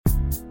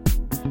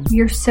We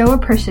are so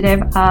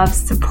appreciative of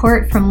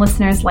support from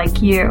listeners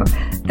like you.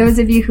 Those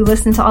of you who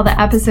listen to all the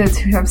episodes,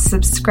 who have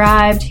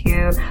subscribed,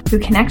 who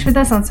connect with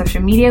us on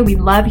social media. We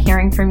love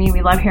hearing from you.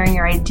 We love hearing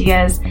your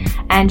ideas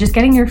and just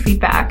getting your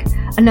feedback.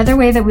 Another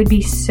way that would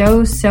be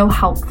so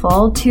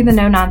helpful to the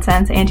No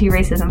Nonsense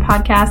Anti-Racism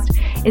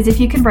podcast is if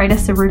you could write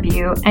us a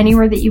review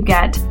anywhere that you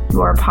get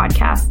your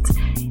podcasts.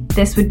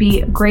 This would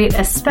be great,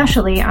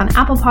 especially on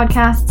Apple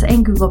Podcasts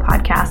and Google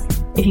Podcasts.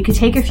 If you could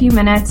take a few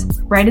minutes,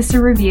 write us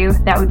a review,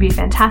 that would be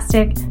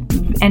fantastic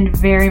and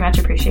very much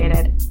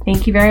appreciated.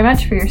 Thank you very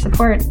much for your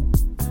support.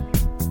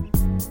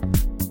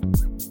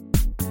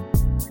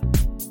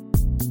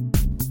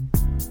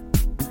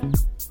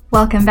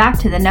 Welcome back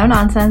to the No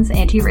Nonsense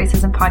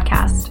Anti-Racism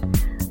podcast.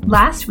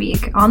 Last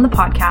week on the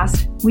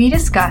podcast, we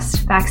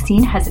discussed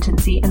vaccine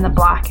hesitancy in the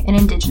Black and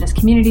Indigenous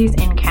communities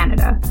in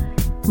Canada.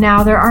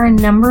 Now, there are a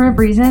number of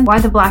reasons why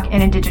the Black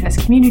and Indigenous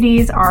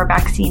communities are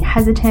vaccine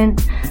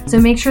hesitant, so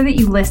make sure that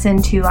you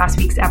listen to last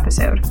week's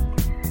episode.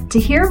 To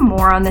hear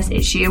more on this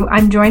issue,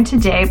 I'm joined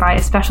today by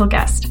a special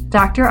guest,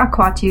 Dr.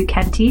 Akwatu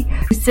Kenti,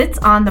 who sits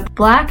on the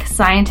Black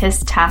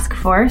Scientist Task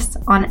Force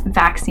on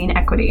Vaccine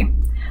Equity.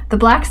 The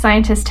Black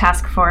Scientist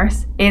Task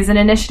Force is an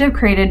initiative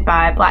created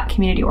by Black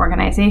community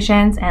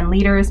organizations and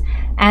leaders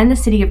and the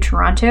City of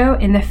Toronto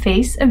in the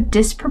face of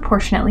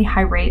disproportionately high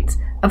rates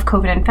of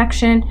COVID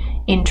infection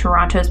in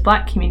Toronto's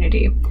Black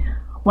community.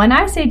 When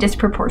I say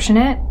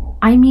disproportionate,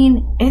 I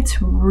mean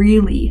it's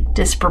really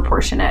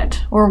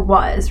disproportionate, or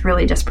was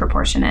really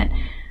disproportionate.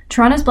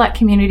 Toronto's Black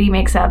community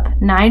makes up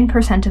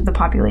 9% of the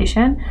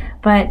population,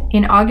 but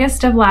in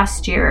August of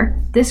last year,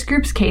 this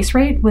group's case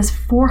rate was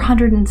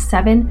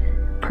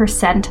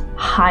 407%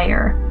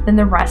 higher than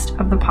the rest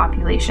of the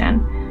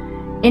population.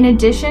 In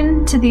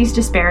addition to these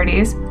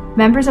disparities,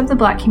 members of the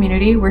Black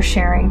community were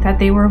sharing that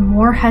they were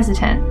more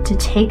hesitant to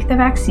take the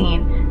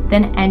vaccine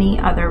than any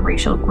other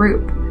racial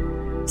group.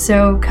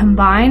 So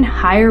combine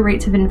higher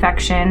rates of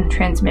infection,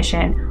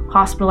 transmission,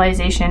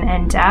 hospitalization,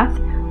 and death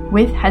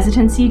with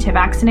hesitancy to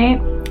vaccinate,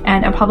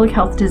 and a public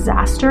health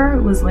disaster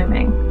was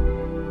looming.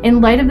 In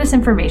light of this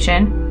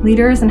information,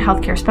 leaders and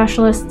healthcare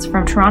specialists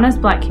from Toronto's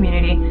Black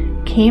community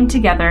came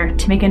together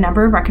to make a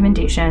number of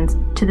recommendations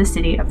to the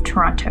City of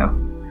Toronto.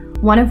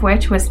 One of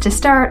which was to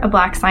start a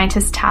Black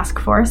Scientist Task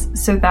Force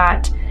so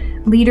that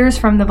leaders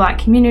from the Black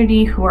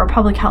community who are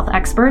public health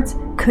experts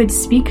could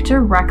speak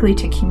directly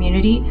to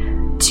community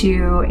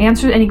to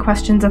answer any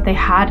questions that they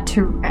had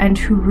and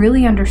who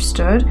really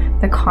understood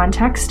the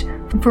context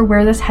for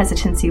where this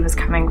hesitancy was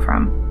coming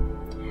from.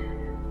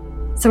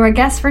 So our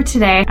guest for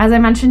today, as I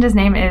mentioned, his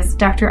name is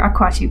Dr.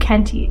 Akwatu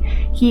Kenti.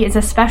 He is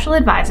a special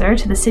advisor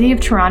to the City of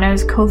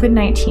Toronto's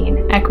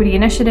COVID-19 Equity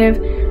Initiative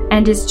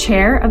and is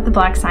chair of the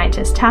Black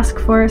Scientist Task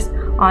Force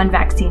on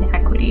Vaccine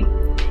Equity.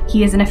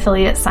 He is an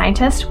affiliate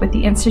scientist with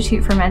the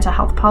Institute for Mental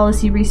Health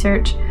Policy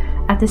Research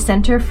at the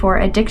Centre for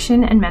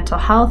Addiction and Mental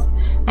Health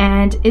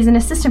and is an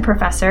assistant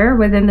professor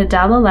within the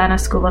Dalla Lana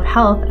School of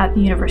Health at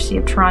the University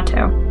of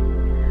Toronto.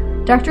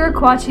 Dr.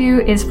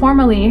 Akwatu is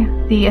formerly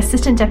the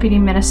Assistant Deputy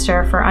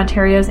Minister for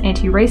Ontario's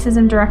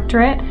Anti-Racism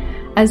Directorate,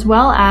 as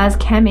well as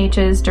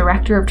CAMH's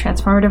Director of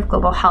Transformative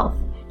Global Health.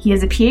 He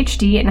has a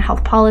PhD in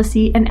Health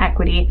Policy and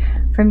Equity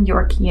from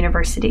York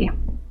University.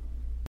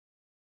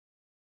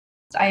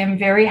 I am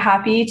very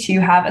happy to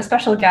have a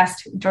special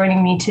guest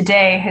joining me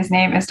today. His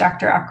name is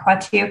Dr.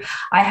 Akwatu.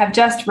 I have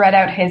just read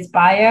out his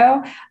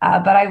bio,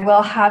 but I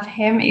will have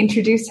him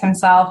introduce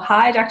himself.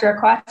 Hi, Dr.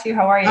 Akwatu.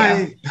 How are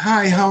you?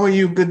 Hi. How are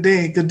you? Good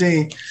day.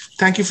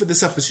 Thank you for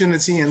this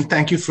opportunity, and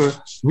thank you for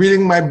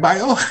reading my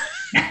bio.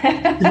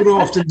 You don't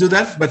often do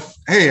that, but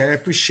hey, I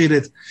appreciate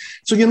it.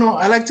 So,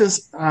 I like to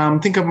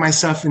think of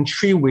myself in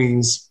three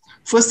ways.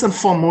 First and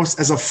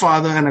foremost, as a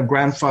father and a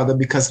grandfather,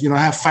 because, I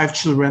have 5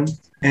 children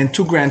and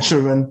 2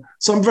 grandchildren.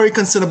 So I'm very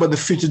concerned about the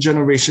future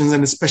generations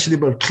and especially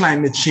about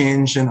climate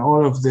change and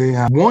all of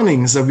the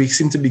warnings that we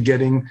seem to be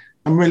getting.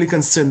 I'm really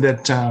concerned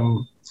that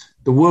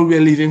the world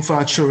we're leaving for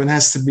our children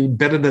has to be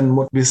better than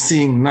what we're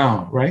seeing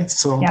now, right?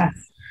 So yes.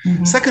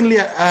 Mm-hmm. Secondly,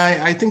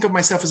 I think of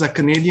myself as a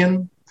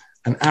Canadian,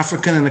 an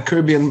African and a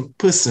Caribbean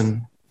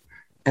person.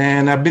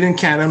 And I've been in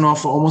Canada now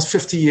for almost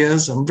 50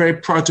 years. I'm very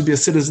proud to be a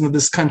citizen of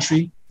this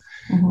country.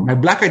 Mm-hmm. My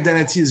Black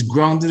identity is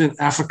grounded in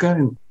Africa,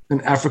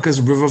 in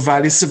Africa's river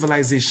valley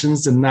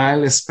civilizations, the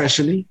Nile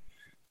especially,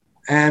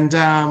 and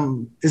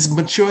is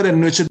matured and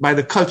nurtured by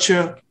the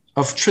culture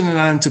of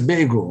Trinidad and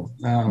Tobago,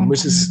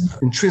 which is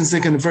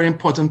intrinsic and a very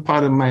important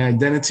part of my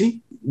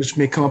identity, which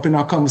may come up in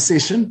our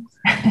conversation.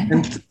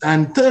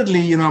 and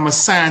thirdly, I'm a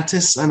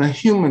scientist and a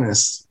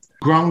humanist,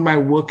 ground my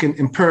work in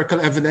empirical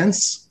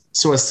evidence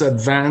so as to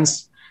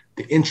advance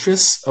the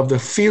interests of the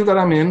field that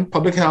I'm in,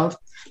 public health,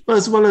 but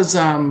as well as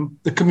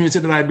the community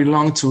that I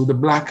belong to, the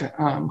Black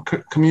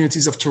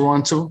communities of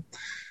Toronto.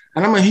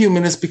 And I'm a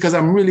humanist because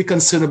I'm really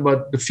concerned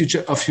about the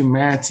future of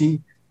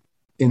humanity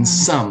in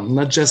some,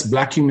 not just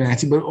Black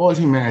humanity, but all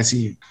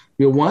humanity.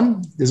 We're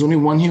one. There's only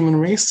one human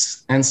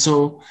race. And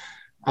so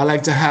I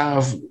like to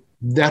have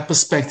that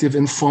perspective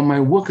inform my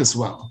work as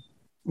well.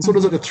 And so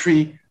those are the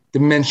 3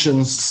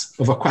 dimensions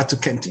of Akwatu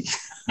Kenti.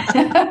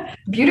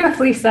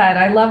 Beautifully said.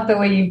 I love the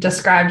way you've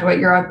described what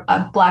your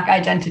Black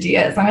identity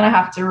is. I'm going to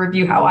have to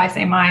review how I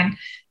say mine.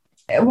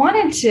 I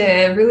wanted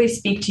to really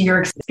speak to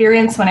your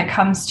experience when it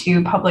comes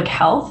to public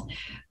health,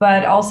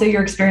 but also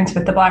your experience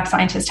with the Black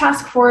Scientist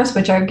Task Force,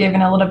 which I've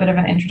given a little bit of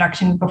an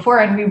introduction before,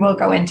 and we will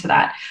go into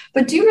that.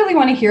 But do you really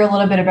want to hear a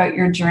little bit about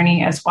your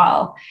journey as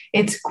well?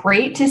 It's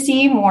great to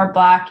see more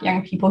Black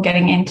young people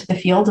getting into the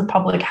field of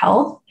public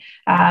health,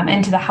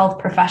 into the health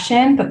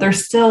profession, but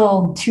there's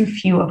still too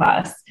few of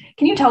us.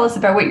 Can you tell us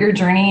about what your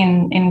journey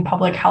in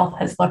public health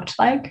has looked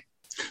like?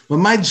 Well,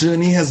 my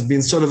journey has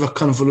been sort of a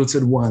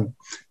convoluted one.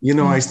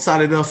 I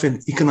started off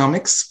in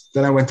economics,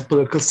 then I went to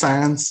political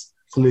science,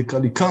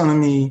 political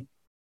economy,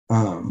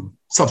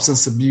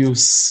 substance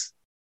abuse,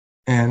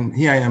 and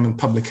here I am in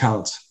public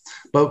health.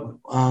 But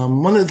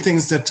one of the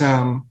things that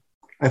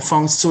I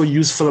found so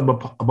useful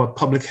about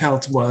public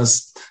health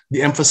was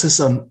the emphasis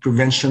on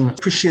prevention. I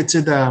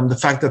appreciated the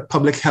fact that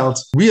public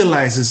health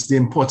realizes the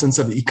importance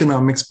of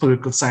economics,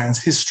 political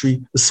science,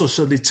 history, the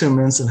social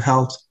determinants of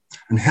health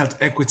and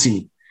health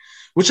equity,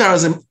 which are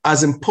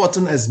as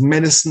important as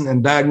medicine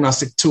and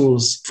diagnostic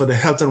tools for the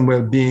health and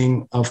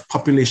well-being of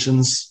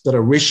populations that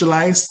are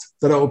racialized,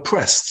 that are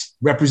oppressed.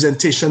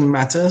 Representation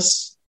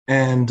matters,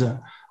 and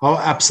our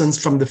absence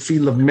from the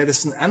field of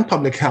medicine and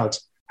public health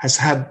has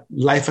had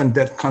life and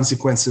death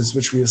consequences,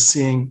 which we've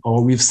seen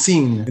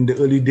in the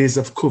early days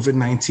of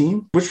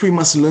COVID-19, which we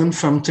must learn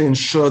from to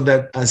ensure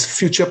that as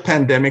future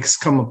pandemics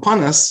come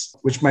upon us,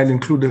 which might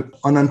include the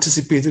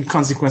unanticipated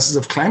consequences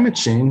of climate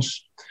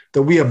change,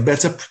 that we are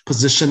better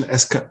positioned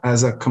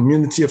as a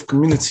community of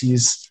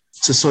communities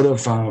to sort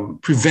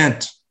of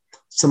prevent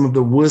some of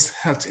the worst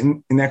health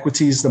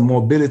inequities, the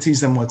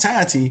morbidities and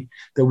mortality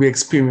that we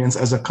experience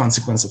as a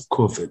consequence of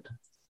COVID.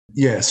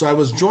 Yeah, so I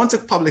was drawn to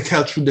public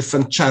health through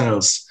different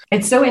channels.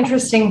 It's so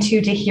interesting,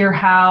 too, to hear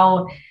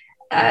how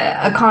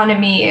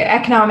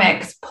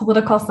economics,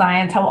 political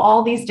science, how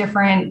all these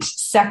different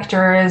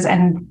sectors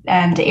and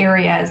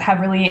areas have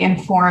really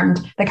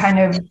informed the kind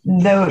of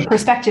the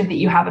perspective that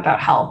you have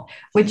about health,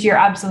 which you're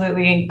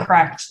absolutely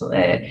correct.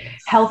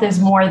 Health is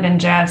more than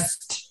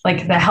just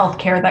like the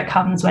healthcare that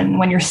comes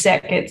when you're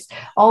sick. It's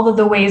all of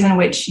the ways in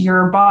which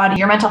your body,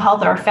 your mental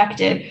health are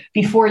affected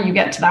before you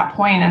get to that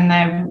point, and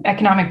the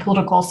economic,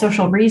 political,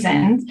 social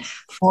reasons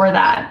for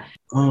that.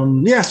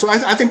 So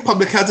I think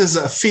public health is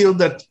a field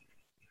that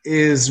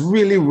is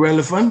really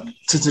relevant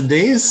to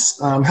today's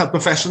health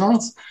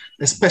professionals,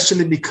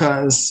 especially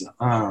because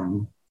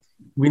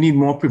we need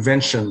more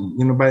prevention.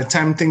 By the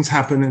time things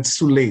happen, it's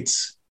too late.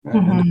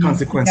 And the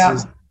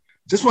consequences. Yeah.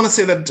 Just want to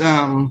say that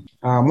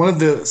one of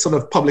the sort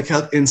of public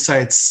health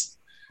insights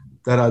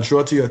that I'll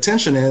draw to your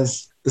attention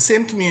is the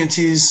same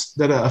communities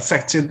that are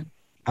affected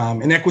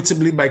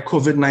inequitably by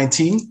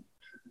COVID-19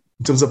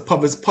 in terms of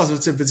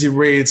positivity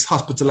rates,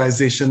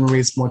 hospitalization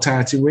rates,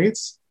 mortality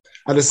rates,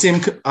 are the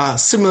same,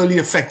 similarly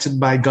affected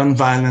by gun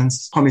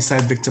violence,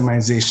 homicide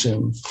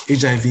victimization,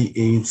 HIV,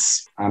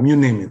 AIDS, you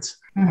name it.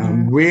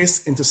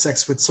 Race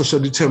intersects with social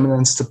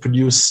determinants to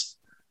produce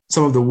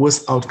some of the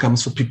worst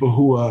outcomes for people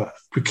who are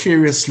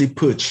precariously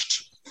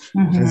perched,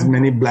 as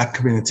many Black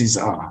communities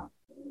are.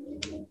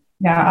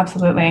 Yeah,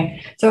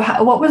 absolutely. So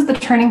what was the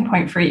turning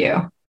point for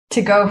you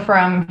to go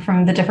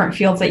from the different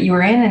fields that you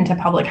were in into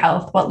public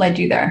health? What led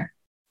you there?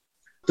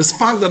 The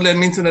spark that led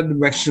me into that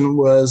direction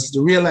was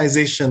the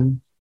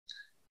realization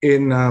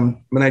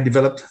when I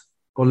developed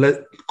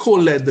or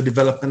co-led the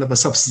development of a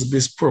substance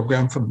abuse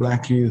program for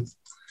Black youth,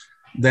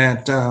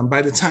 that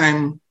by the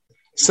time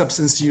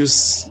substance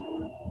use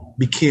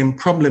became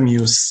problem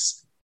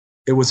use,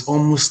 it was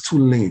almost too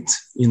late.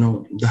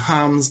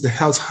 The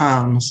health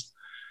harms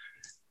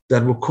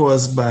that were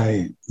caused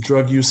by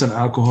drug use and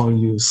alcohol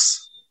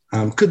use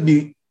could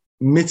be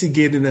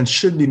mitigated and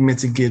should be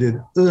mitigated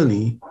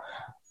early,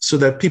 so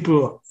that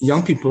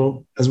young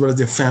people, as well as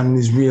their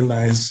families,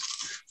 realize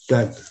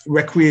that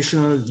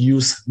recreational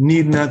use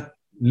need not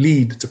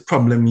lead to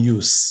problem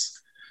use.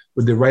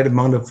 With the right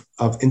amount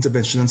of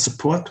intervention and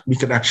support, we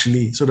could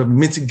actually sort of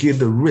mitigate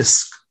the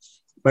risk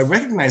by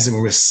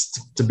recognizing risks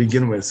to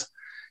begin with,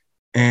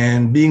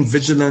 and being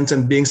vigilant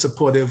and being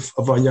supportive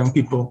of our young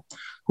people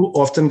who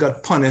often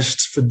got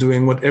punished for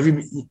doing what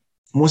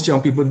most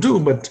young people do,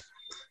 but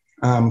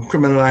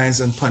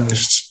criminalized and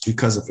punished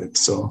because of it.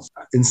 So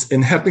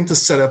in helping to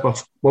set up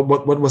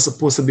what was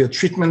supposed to be a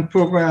treatment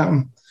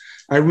program,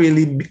 I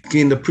really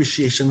gained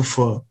appreciation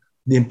for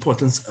the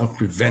importance of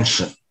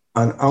prevention.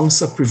 An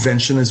ounce of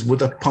prevention is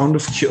worth a pound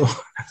of cure,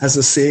 as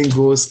the saying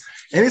goes.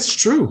 And it's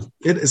true.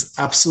 It is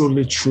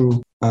absolutely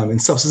true in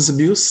substance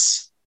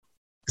abuse.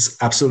 It's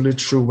absolutely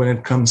true when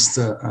it comes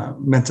to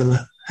mental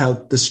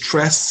health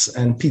distress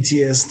and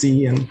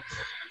PTSD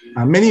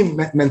and many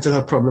mental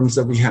health problems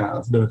that we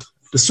have.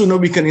 The sooner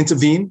we can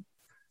intervene,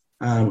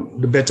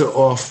 the better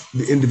off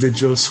the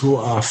individuals who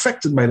are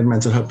affected by the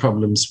mental health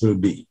problems will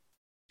be.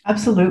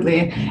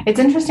 Absolutely. It's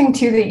interesting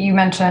too that you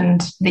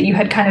mentioned that you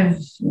had kind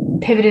of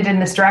pivoted in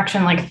this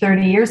direction like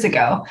 30 years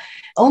ago.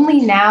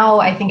 Only now,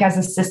 I think, as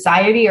a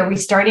society, are we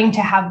starting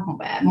to have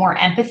more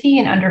empathy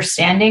and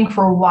understanding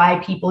for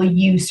why people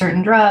use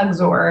certain drugs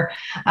or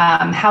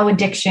how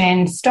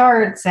addiction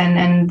starts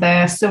and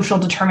the social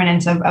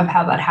determinants of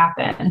how that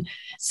happened.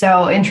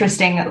 So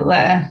interesting.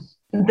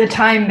 The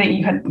time that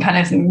you had kind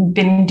of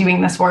been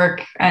doing this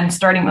work and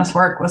starting this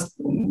work was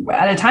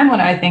at a time when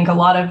I think a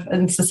lot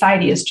of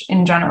society is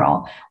in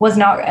general was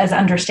not as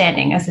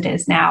understanding as it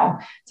is now.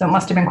 So it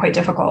must have been quite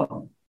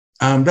difficult.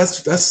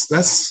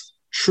 That's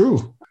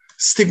true.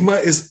 Stigma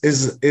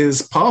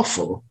is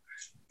powerful,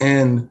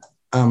 and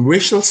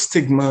racial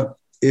stigma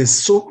is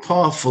so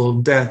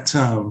powerful that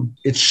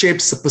it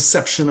shapes the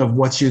perception of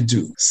what you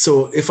do.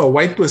 So if a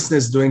white person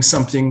is doing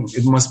something,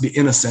 it must be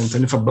innocent,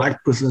 and if a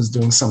black person is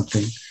doing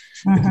something,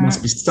 it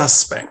must be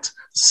suspect.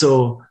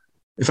 So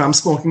if I'm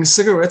smoking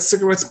cigarette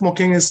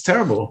smoking is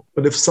terrible.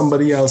 But if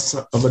somebody else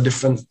of a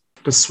different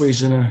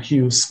persuasion or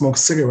hue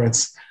smokes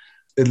cigarettes,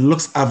 it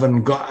looks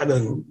avant-garde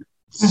and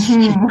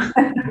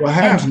what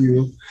have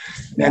you.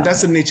 Yeah. And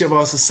that's the nature of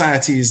our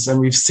societies. And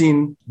we've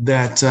seen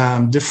that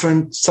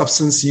different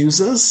substance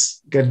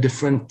users get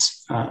different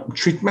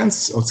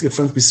treatments or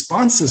different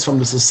responses from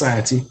the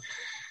society.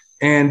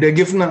 And they're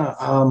given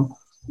a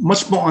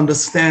much more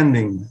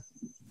understanding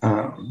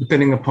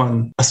depending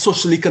upon a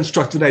socially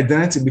constructed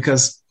identity,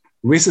 because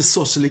race is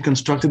socially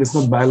constructed. It's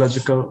not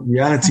biological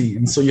reality.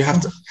 And so you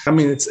have to,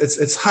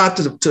 it's hard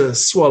to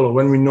swallow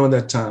when we know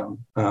that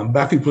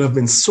Black people have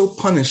been so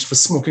punished for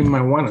smoking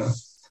marijuana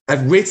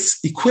at rates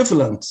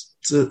equivalent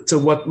to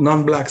what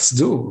non-Blacks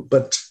do.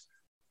 But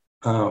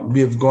we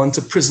have gone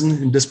to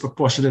prison in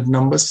disproportionate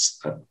numbers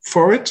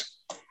for it.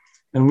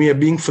 And we are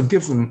being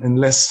forgiven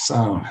unless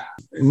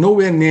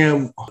nowhere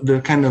near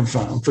the kind of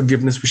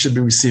forgiveness we should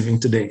be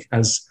receiving today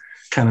as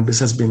cannabis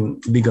has been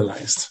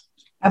legalized.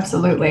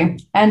 Absolutely.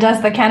 And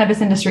as the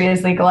cannabis industry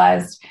is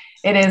legalized,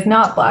 it is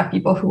not Black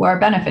people who are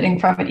benefiting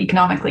from it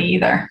economically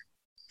either.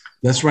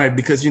 That's right,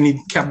 because you need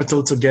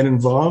capital to get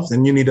involved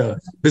and you need a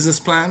business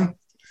plan.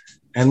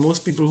 And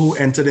most people who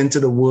entered into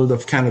the world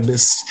of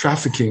cannabis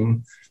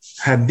trafficking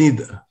had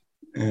neither.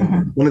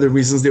 And one of the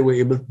reasons they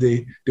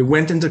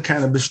went into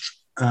cannabis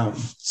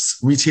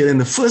retail in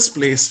the first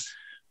place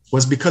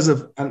was because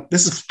of, and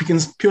this is speaking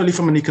purely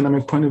from an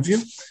economic point of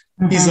view,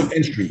 ease of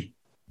entry,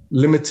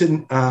 limited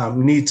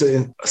need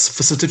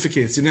for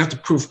certificates. You didn't have to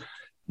prove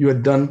you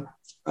had done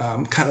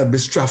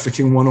cannabis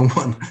trafficking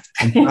 101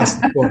 and pass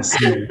the course.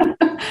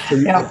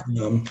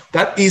 So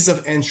that ease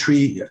of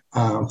entry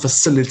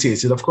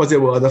facilitated. Of course, there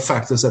were other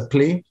factors at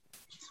play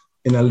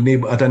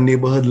at a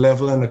neighborhood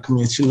level and a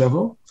community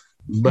level,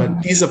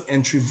 but ease of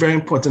entry very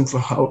important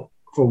for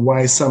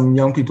why some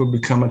young people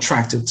become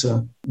attracted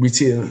to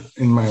retail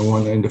in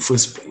marijuana in the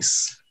first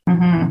place.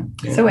 Yeah.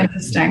 So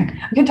interesting.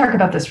 We can talk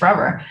about this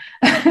forever.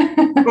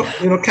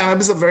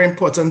 Cannabis is a very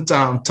important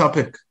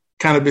topic.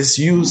 Cannabis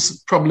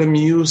use, problem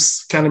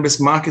use, cannabis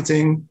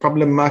marketing,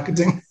 problem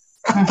marketing,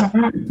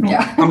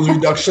 harms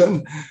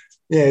reduction.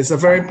 Yeah, it's a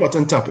very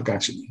important topic,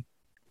 actually.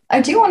 I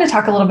do want to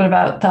talk a little bit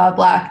about the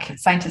Black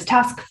Scientist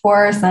Task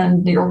Force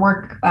and your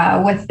work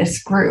with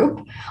this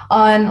group.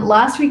 On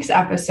last week's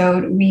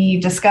episode, we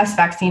discussed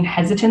vaccine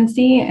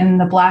hesitancy in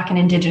the Black and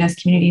Indigenous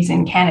communities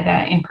in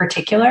Canada in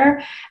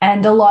particular,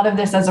 and a lot of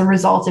this as a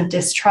result of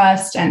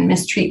distrust and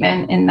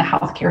mistreatment in the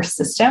healthcare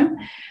system.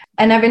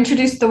 And I've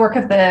introduced the work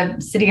of the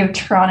City of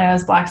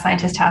Toronto's Black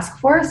Scientist Task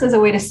Force as a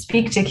way to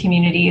speak to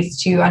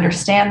communities to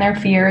understand their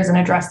fears and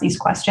address these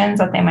questions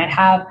that they might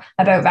have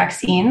about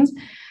vaccines.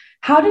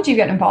 How did you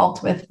get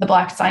involved with the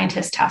Black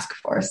Scientist Task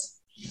Force?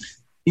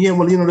 Yeah,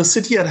 well, the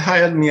city had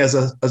hired me as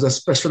a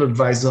special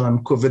advisor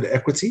on COVID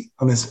equity,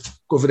 on its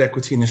COVID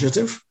equity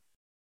initiative,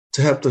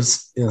 to help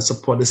us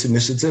support this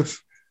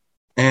initiative.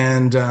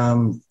 And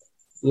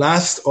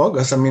last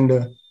August,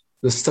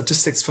 the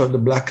statistics for the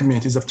Black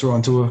communities of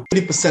Toronto were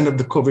 80% of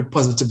the COVID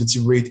positivity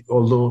rate,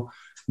 although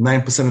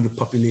 9% of the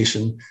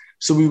population.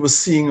 So we were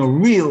seeing a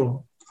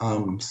real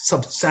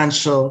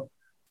substantial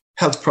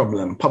health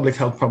problem, public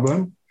health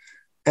problem.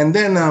 And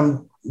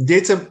then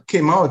data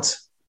came out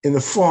in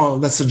the fall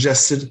that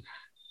suggested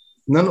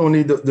not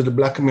only did the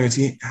Black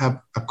community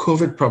have a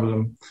COVID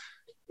problem,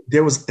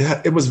 it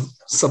was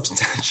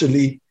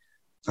substantially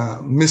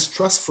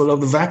mistrustful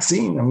of the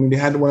vaccine. They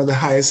had one of the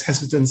highest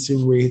hesitancy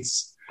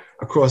rates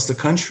across the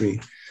country.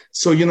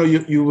 So,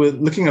 you were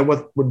looking at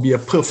what would be a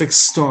perfect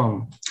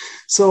storm.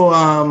 So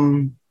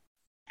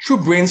through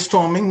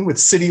brainstorming with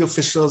city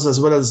officials as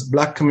well as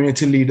Black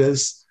community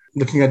leaders,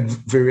 looking at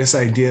various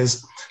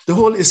ideas, the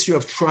whole issue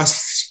of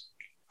trust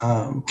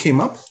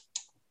came up.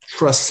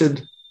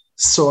 Trusted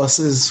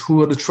sources.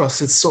 Who are the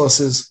trusted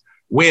sources?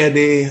 Where are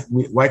they?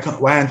 Why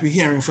aren't we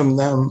hearing from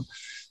them?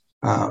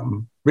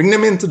 Bring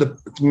them into the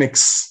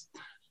mix.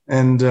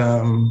 And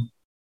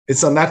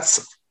it's on that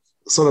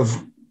sort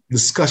of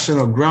discussion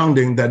or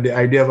grounding that the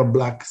idea of a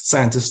Black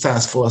Scientist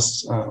Task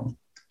Force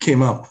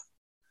came up.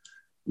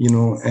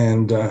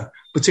 And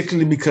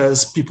particularly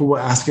because people were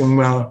asking,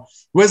 well,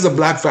 where's the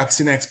Black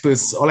vaccine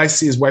experts? All I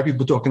see is white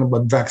people talking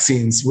about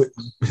vaccines.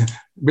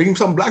 Bring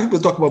some Black people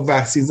to talk about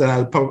vaccines,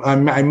 and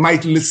I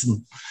might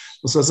listen.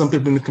 That's what some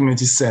people in the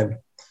community said.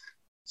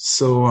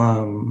 So,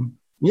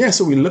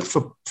 so we looked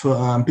for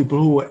people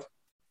who were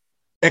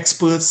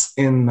experts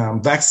in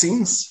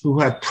vaccines, who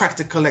had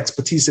practical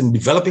expertise in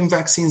developing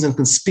vaccines and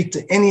can speak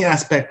to any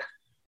aspect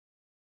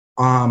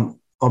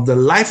of the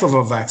life of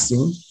a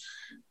vaccine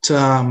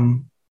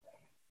to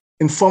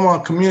inform our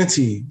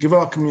community, give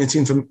our community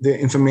the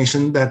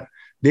information that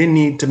they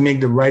need to make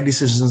the right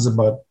decisions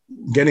about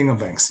getting a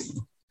vaccine.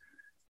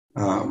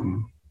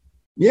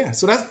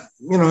 So that's,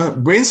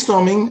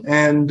 brainstorming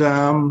and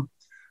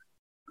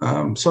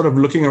sort of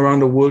looking around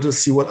the world to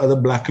see what other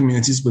Black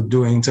communities were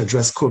doing to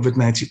address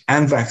COVID-19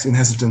 and vaccine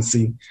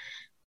hesitancy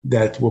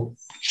that were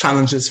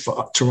challenges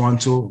for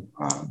Toronto,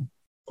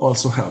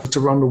 also helped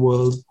around the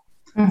world,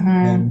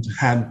 and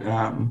had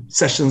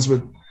sessions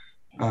with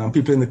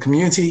people in the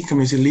community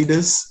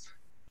leaders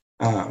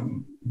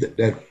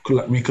that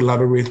we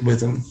collaborate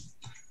with. And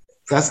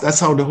that's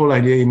how the whole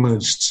idea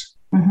emerged.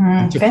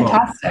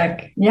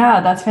 Fantastic.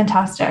 Yeah, that's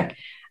fantastic.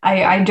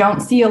 I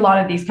don't see a lot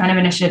of these kind of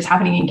initiatives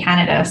happening in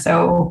Canada.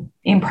 So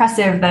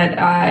impressive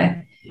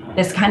that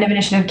this kind of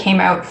initiative came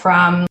out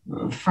from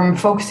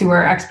folks who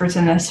are experts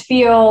in this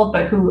field,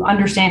 but who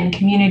understand the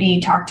community,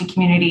 talk to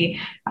community,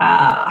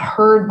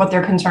 heard what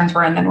their concerns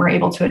were, and then were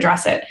able to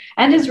address it.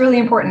 And it's really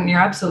important. You're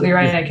absolutely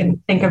right. I can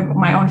think of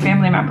my own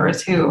family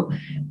members who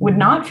would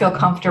not feel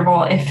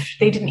comfortable if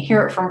they didn't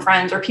hear it from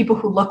friends or people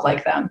who look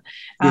like them,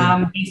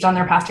 based on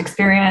their past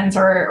experience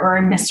or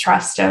a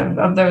mistrust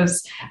of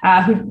those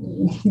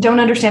who don't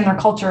understand their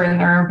culture and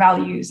their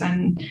values.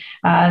 And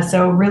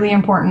so really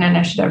important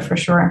initiative for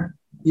sure.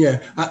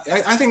 Yeah,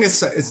 I think it's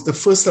the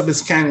first of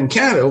its kind in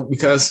Canada,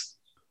 because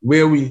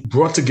where we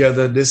brought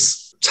together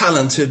this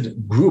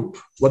talented group,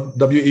 what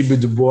W.E.B.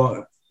 Du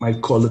Bois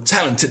might call the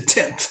talented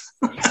tent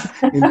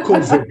in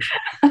COVID.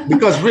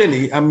 Because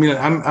really, I mean,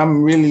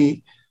 I'm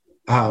really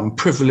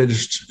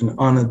privileged and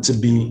honored to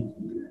be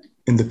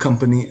in the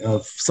company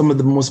of some of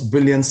the most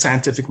brilliant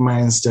scientific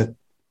minds that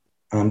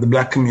the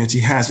Black community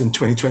has in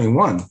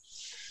 2021.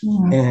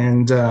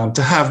 And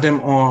to have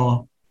them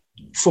all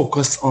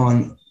focus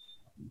on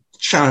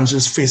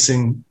challenges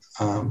facing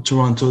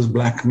Toronto's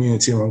Black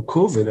community around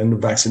COVID and the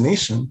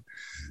vaccination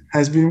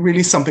has been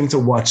really something to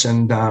watch.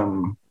 And I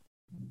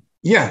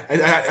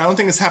don't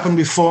think it's happened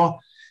before.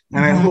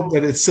 And I hope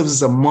that it serves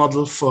as a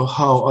model for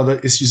how other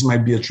issues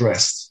might be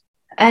addressed.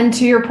 And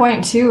to your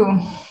point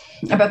too,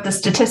 about the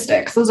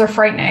statistics, those are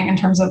frightening in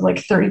terms of like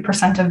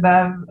 30%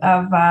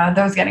 of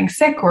those getting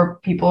sick or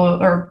people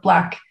or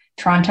Black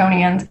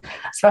Torontonians,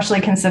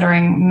 especially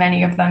considering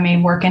many of them may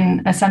work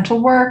in essential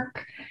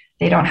work.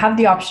 They don't have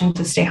the option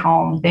to stay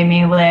home. They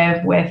may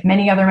live with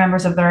many other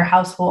members of their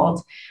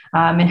household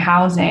in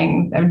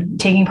housing,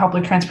 taking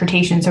public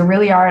transportation. So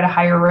really are at a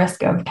higher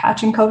risk of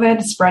catching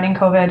COVID, spreading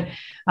COVID.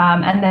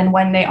 And then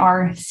when they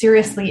are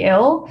seriously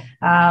ill,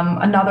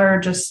 another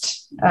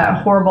just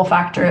horrible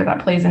factor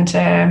that plays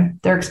into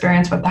their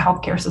experience with the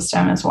healthcare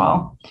system as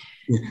well.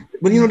 Yeah.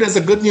 But, there's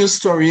a good news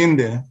story in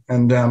there.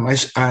 And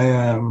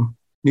I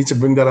need to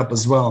bring that up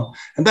as well.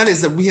 And that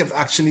is that we have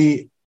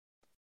actually,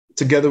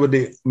 together with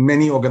the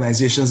many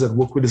organizations that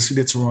work with the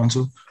city of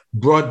Toronto,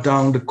 brought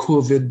down the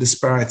COVID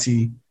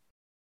disparity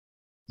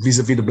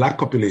vis-a-vis the Black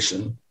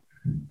population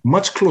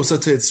much closer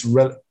to its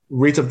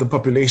rate of the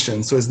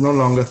population. So it's no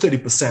longer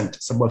 30%.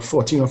 It's about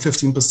 14 or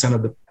 15%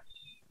 of the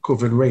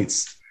COVID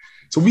rates.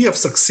 So we have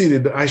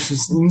succeeded. I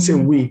shouldn't say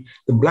we,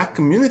 the Black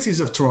communities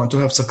of Toronto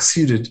have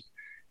succeeded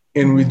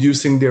in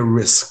reducing their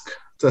risk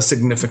to a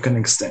significant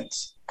extent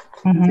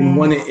in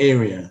one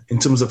area in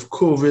terms of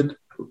COVID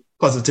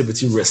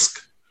positivity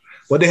risk.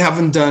 What they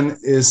haven't done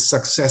is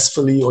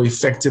successfully or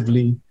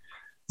effectively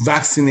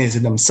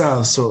vaccinated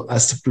themselves so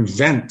as to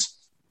prevent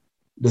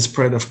the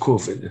spread of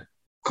COVID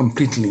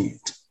completely,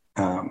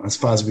 as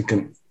far as we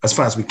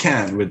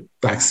can with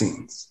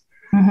vaccines.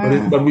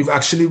 But we've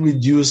actually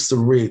reduced the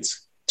rate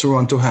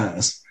Toronto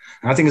has.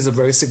 And I think it's a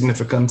very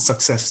significant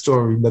success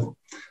story that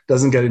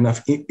doesn't get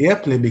enough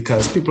airplay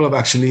because people have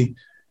actually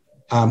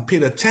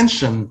paid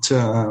attention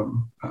to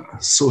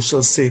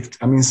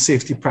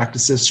safety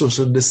practices,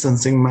 social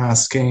distancing,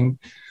 masking,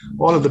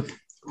 all of the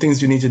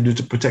things you need to do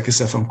to protect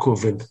yourself from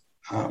COVID.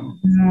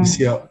 You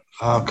see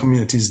our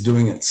communities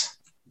doing it.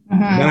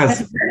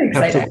 That's very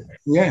exciting.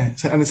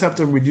 And it's helped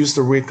to reduce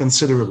the rate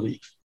considerably.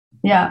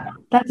 Yeah,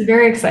 that's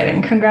very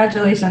exciting.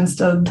 Congratulations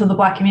to the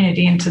Black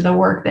community and to the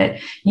work that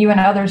you and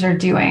others are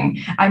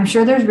doing. I'm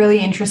sure there's really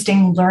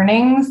interesting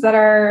learnings that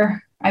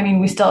are,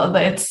 we still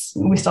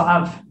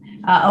have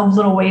a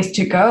little ways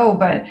to go.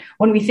 But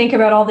when we think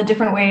about all the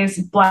different ways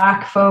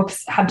Black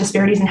folks have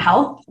disparities in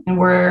health and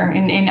we're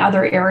in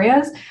other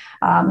areas,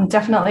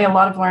 definitely a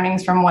lot of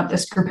learnings from what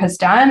this group has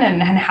done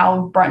and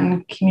how brought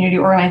community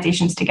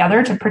organizations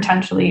together to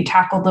potentially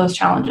tackle those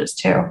challenges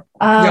too.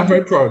 I'm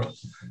very proud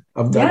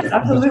of that. Yes,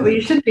 absolutely.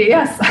 You should be.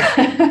 Yes.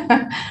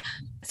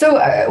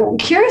 So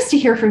curious to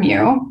hear from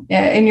you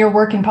in your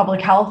work in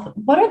public health.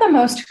 What are the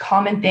most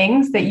common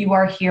things that you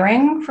are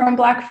hearing from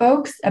Black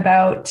folks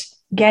about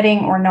getting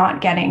or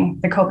not getting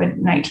the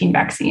COVID-19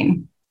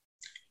 vaccine?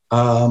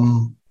 A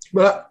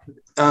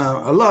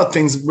lot of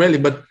things really,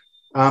 but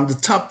the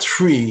top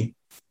three,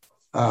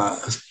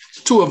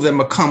 two of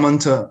them are common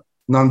to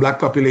non-Black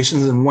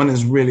populations, and one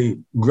is really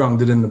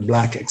grounded in the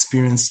Black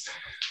experience.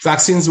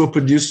 Vaccines were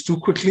produced too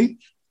quickly.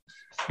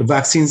 The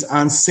vaccines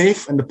aren't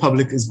safe, and the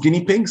public is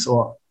guinea pigs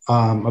or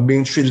are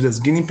being treated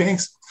as guinea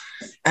pigs.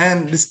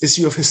 And this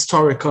issue of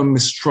historical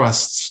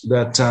mistrust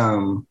that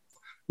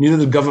neither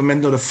the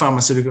government nor the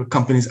pharmaceutical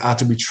companies are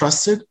to be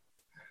trusted.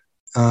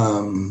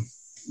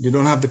 You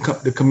don't have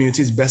the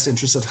community's best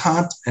interests at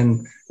heart,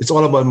 and it's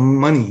all about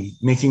money,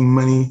 making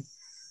money,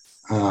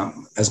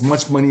 as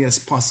much money as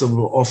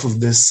possible off of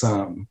this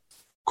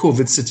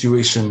COVID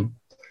situation,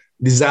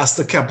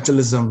 disaster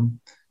capitalism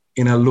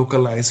in a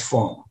localized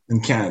form in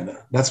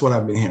Canada. That's what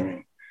I've been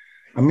hearing.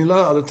 I mean, a lot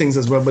of other things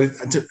as well, but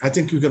I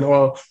think you can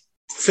all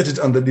fit it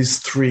under these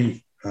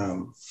three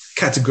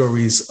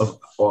categories of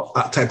or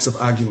types of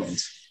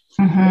arguments.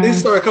 Mm-hmm. The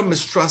historical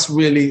mistrust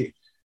really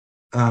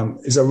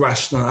is a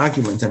rational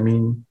argument. I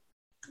mean,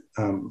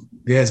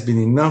 there has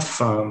been enough,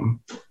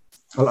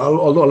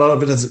 although a lot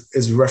of it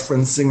is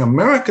referencing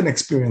American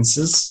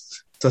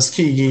experiences,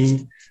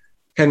 Tuskegee,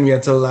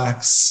 Henrietta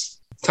Lacks,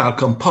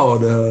 talcum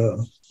powder.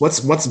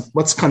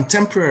 What's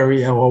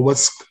contemporary or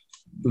what's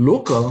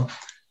local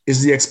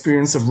is the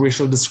experience of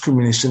racial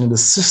discrimination in the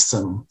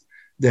system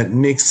that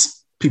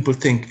makes people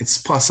think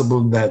it's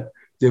possible that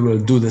they will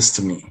do this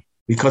to me,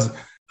 because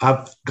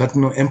I've got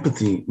no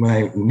empathy when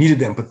I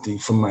needed empathy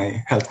for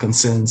my health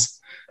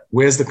concerns.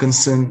 Where's the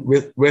concern?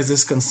 Where's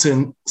this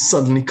concern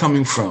suddenly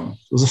coming from?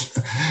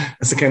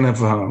 That's the kind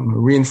of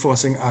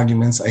reinforcing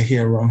arguments I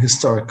hear around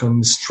historical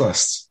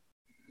mistrust.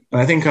 And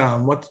I think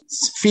what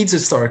feeds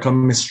historical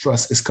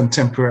mistrust is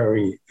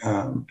contemporary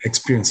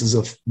experiences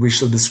of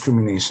racial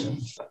discrimination.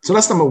 So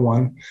that's number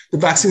one. The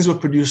vaccines were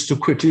produced too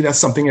quickly. That's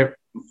something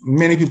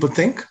many people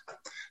think,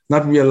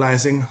 not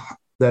realizing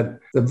that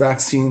the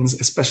vaccines,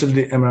 especially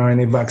the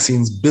mRNA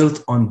vaccines,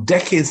 built on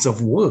decades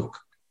of work,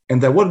 and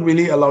that what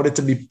really allowed it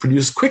to be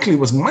produced quickly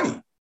was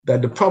money,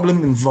 that the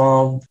problem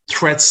involved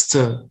threats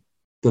to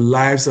the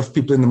lives of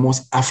people in the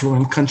most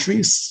affluent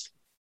countries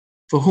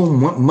for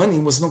whom money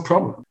was no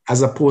problem,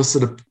 as opposed to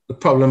the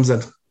problems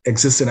that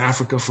exist in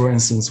Africa, for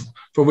instance,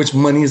 for which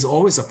money is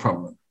always a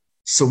problem.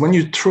 So when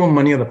you throw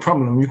money at a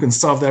problem, you can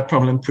solve that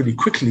problem pretty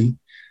quickly,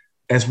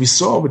 as we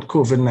saw with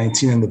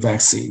COVID-19 and the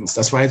vaccines.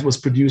 That's why it was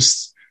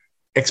produced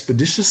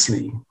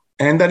expeditiously.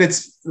 And that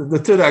it's the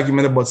third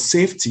argument about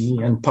safety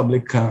and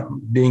public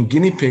being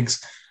guinea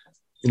pigs.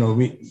 You know,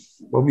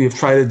 what we have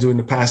tried to do in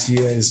the past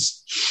year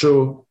is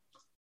show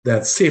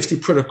that safety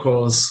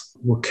protocols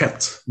were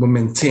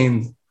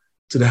maintained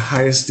to the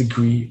highest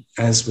degree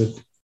as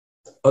with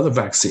other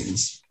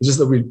vaccines. It's just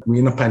that we're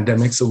in a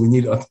pandemic, so we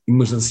need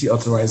emergency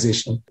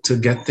authorization to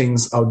get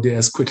things out there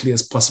as quickly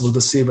as possible to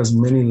save as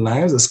many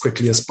lives as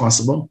quickly as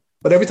possible.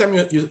 But every time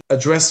you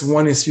address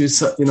one issue,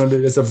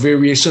 there's a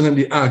variation in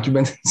the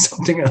argument, and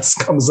something else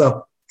comes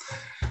up.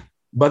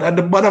 But at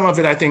the bottom of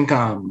it, I think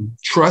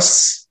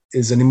trust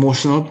is an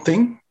emotional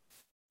thing,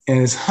 and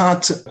it's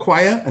hard to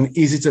acquire and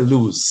easy to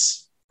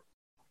lose.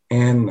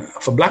 And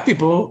for Black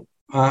people,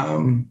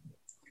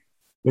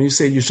 when you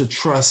say you should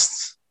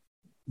trust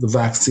the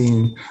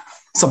vaccine,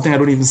 something I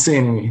don't even say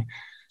anyway,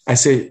 I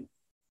say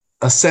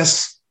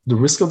assess the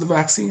risk of the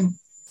vaccine,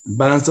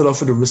 balance it off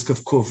with the risk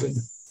of COVID.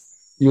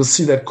 You'll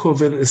see that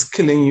COVID is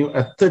killing you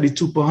at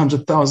 32 per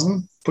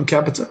 100,000 per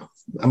capita,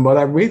 about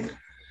that rate,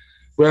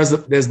 whereas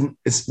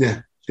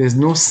there's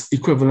no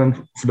equivalent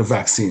for the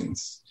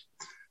vaccines.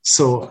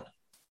 So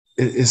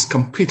it is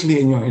completely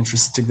in your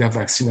interest to take that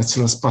vaccine as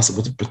soon as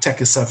possible, to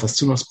protect yourself as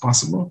soon as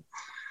possible.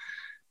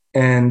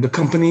 And the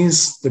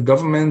companies, the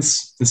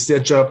governments, it's their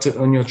job to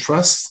earn your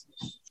trust.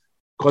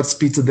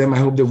 Godspeed to them. I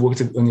hope they work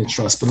to earn your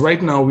trust. But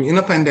right now, we're in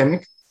a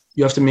pandemic.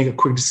 You have to make a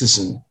quick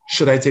decision.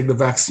 Should I take the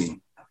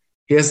vaccine?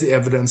 Here's the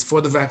evidence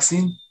for the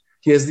vaccine.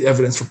 Here's the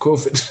evidence for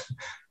COVID.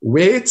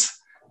 Wait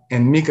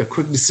and make a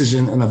quick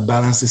decision and a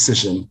balanced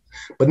decision.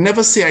 But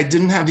never say, I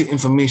didn't have the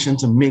information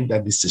to make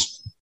that decision.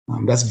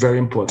 That's very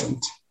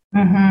important.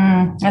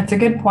 Mm-hmm. That's a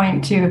good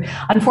point too.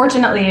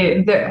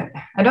 Unfortunately,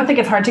 I don't think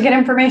it's hard to get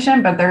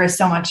information, but there is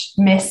so much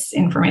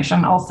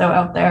misinformation also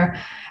out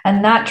there,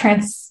 and that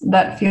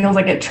feels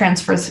like it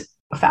transfers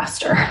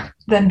faster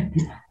than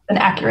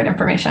accurate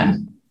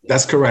information.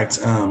 That's correct.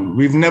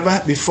 We've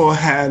never before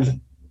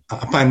had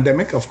a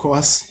pandemic, of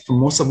course, for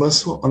most of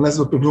us, unless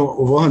we're people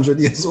over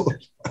 100 years old.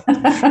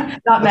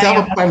 Not many. To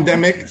have a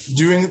pandemic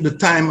during the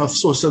time of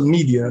social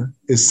media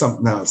is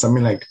something else. I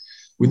mean, like,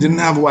 we didn't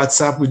have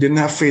WhatsApp, we didn't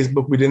have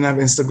Facebook, we didn't have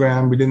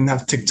Instagram, we didn't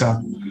have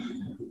TikTok.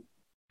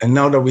 And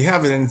now that we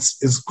have it, and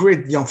it's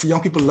great,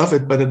 young people love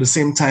it, but at the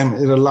same time,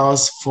 it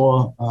allows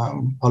for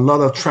a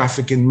lot of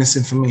traffic in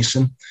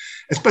misinformation,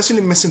 especially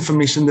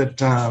misinformation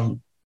that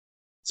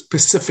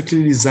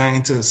specifically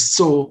designed to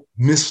sow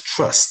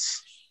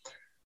mistrust.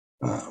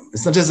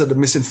 it's not just that the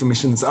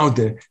misinformation is out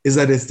there, is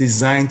that it's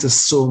designed to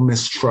sow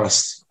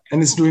mistrust.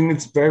 And it's doing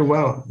it very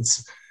well.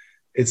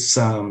 It's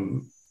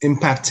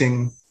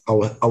impacting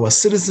our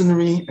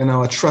citizenry and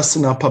our trust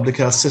in our public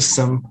health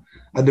system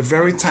at the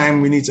very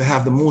time we need to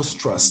have the most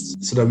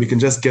trust so that we can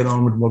just get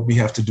on with what we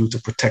have to do to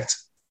protect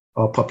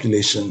our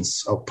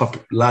populations, our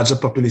larger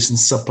population,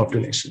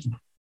 subpopulation.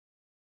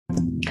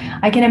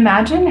 I can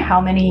imagine how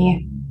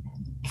many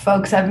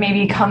folks have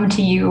maybe come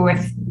to you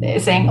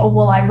with saying, oh,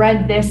 well, I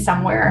read this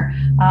somewhere,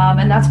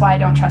 and that's why I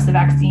don't trust the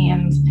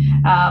vaccines.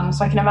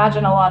 So I can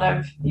imagine a lot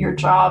of your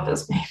job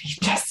is maybe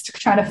just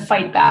trying to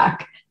fight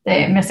back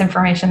the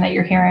misinformation that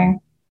you're hearing.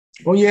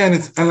 Oh, yeah.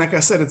 And like I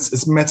said,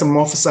 it's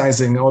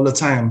metamorphosizing all the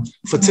time.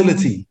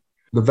 Fertility. Mm-hmm.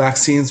 The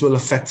vaccines will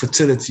affect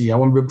fertility. I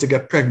won't be able to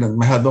get pregnant.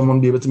 My husband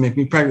won't be able to make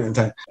me pregnant.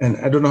 And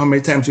I don't know how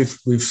many times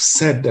we've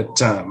said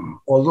that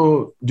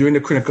although during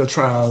the clinical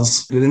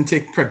trials, they didn't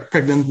take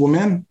pregnant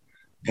women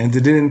and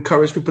they didn't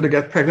encourage people to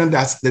get pregnant.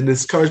 They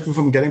discouraged people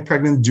from getting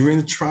pregnant during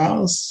the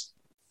trials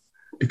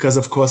because,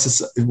 of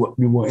course,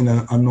 we were in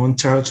an unknown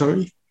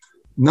territory.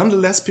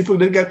 Nonetheless, people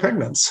did get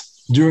pregnant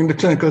during the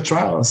clinical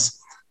trials,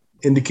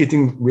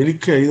 indicating really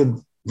clearly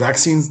that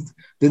vaccines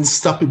didn't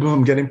stop people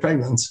from getting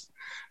pregnant.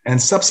 And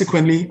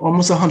subsequently,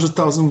 almost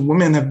 100,000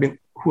 women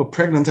who are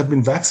pregnant have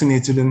been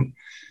vaccinated, and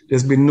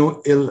there's been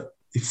no ill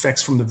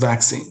effects from the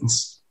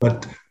vaccines.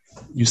 But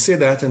you say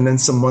that, and then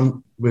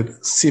someone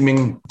with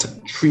seeming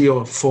 3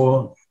 or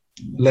 4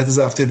 letters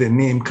after their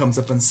name comes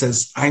up and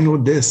says, I know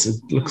this, it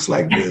looks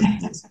like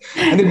this.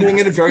 And they're doing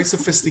it in very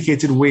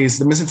sophisticated ways.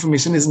 The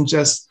misinformation isn't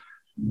just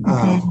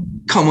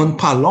common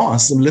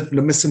parlance.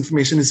 The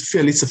misinformation is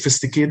fairly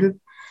sophisticated.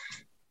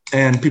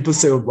 And people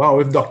say, wow,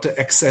 if Dr.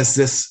 X says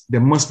this, there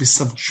must be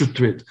some truth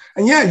to it.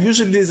 And yeah,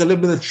 usually there's a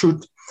little bit of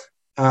truth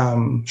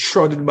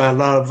shrouded by a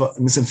lot of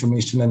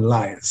misinformation and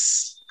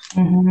lies.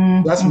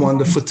 Mm-hmm. That's one.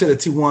 The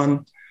fertility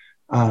one.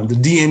 The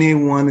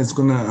DNA one is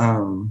going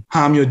to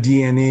harm your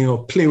DNA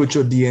or play with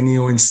your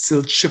DNA or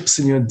instill chips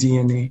in your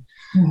DNA.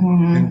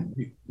 Mm-hmm.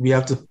 And we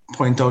have to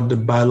point out the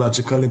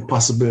biological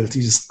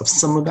impossibilities of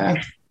some of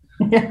that.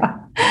 Yeah.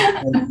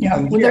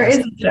 There is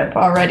a chip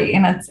already,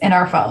 and it's in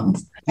our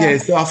phones. Yeah,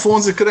 so our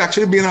phones, it could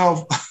actually be in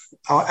our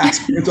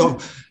aspirin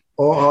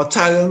or our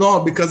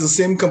Tylenol, because the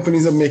same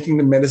companies are making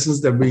the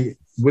medicines that we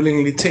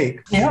willingly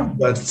take. Yeah.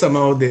 But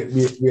somehow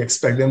we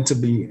expect them to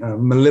be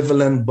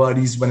malevolent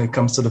bodies when it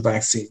comes to the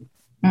vaccine.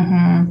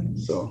 Mm-hmm.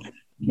 So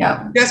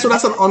so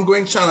that's an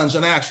ongoing challenge,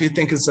 and I actually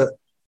think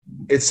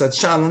it's a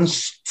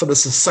challenge for the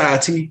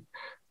society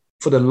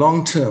for the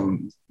long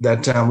term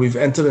that we've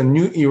entered a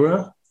new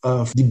era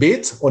of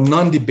debate or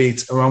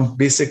non-debate around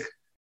basic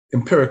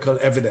empirical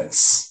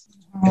evidence.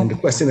 And the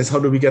question is, how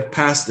do we get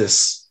past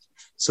this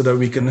so that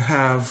we can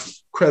have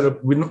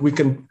we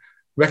can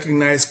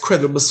recognize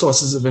credible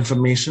sources of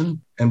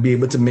information and be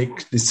able to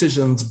make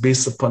decisions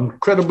based upon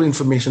credible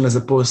information as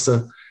opposed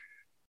to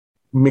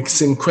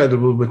mixing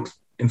credible with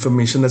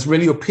information that's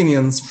really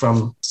opinions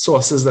from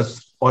sources that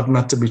ought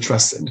not to be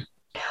trusted.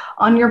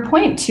 On your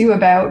point, too,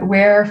 about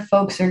where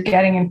folks are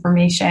getting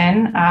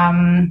information,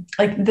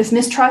 like this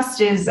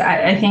mistrust is,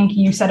 I think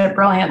you said it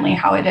brilliantly,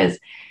 how it is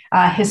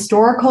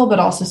historical, but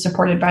also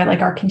supported by like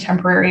our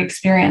contemporary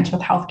experience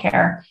with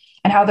healthcare,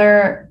 and how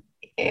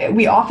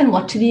we often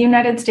look to the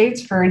United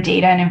States for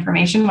data and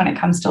information when it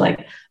comes to,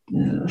 like,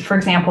 for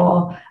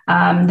example,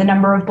 the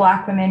number of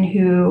Black women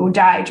who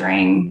die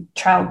during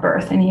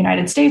childbirth in the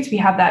United States. We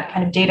have that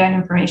kind of data and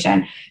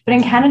information, but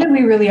in Canada,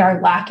 we really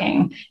are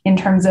lacking in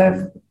terms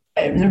of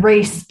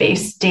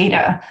race-based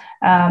data.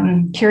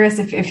 Curious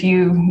if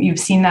you've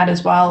seen that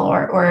as well,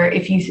 or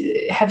if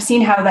you have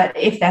seen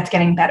if that's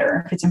getting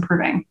better, if it's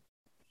improving.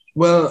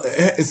 Well,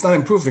 it's not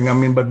improving. I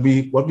mean, but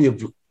what we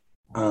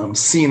have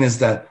seen is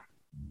that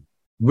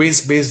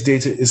race-based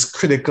data is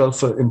critical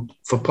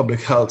for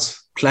public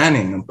health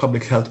planning and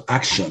public health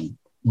action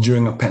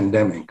during a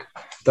pandemic.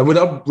 That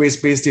without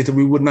race-based data,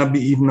 we would not be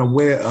even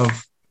aware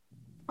of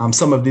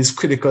some of these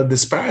critical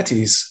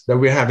disparities that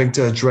we're having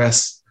to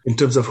address in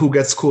terms of who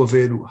gets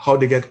COVID, how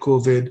they get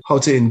COVID, how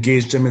to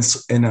engage them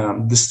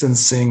in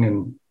distancing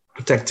and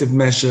protective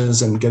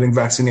measures and getting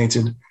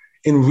vaccinated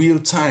in real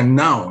time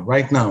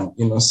right now.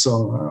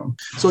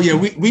 So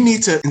we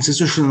need to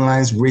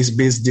institutionalize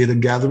race-based data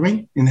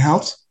gathering in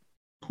health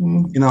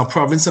in our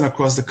province and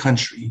across the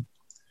country.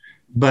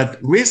 But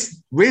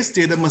race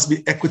data must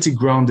be equity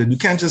grounded. You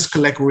can't just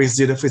collect race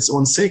data for its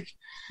own sake.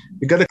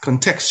 You got to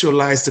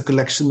contextualize the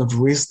collection of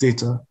race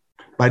data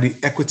by the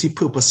equity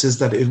purposes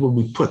that it will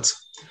be put.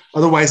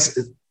 Otherwise,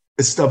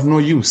 it's of no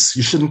use.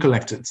 You shouldn't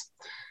collect it.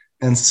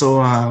 And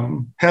so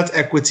health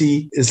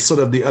equity is sort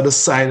of the other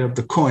side of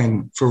the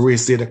coin for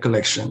race data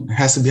collection. It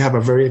has to have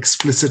a very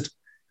explicit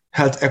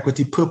health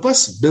equity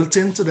purpose built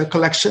into the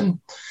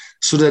collection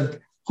so that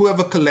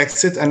whoever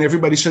collects it, and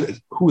everybody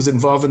who is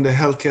involved in the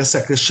healthcare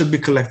sector should be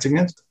collecting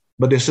it,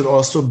 but there should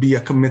also be a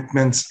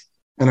commitment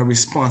and a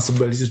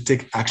responsibility to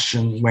take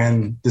action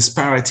when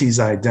disparities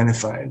are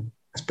identified,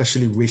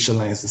 especially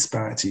racialized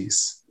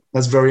disparities.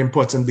 That's very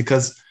important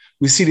because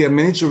we see there are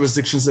many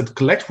jurisdictions that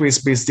collect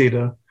race-based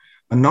data,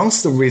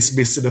 announce the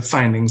race-based data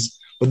findings,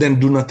 but then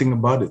do nothing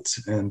about it.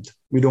 And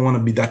we don't want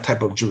to be that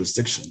type of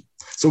jurisdiction.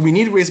 So we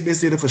need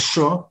race-based data for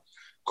sure.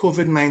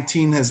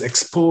 COVID-19 has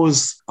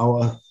exposed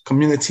our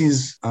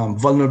community's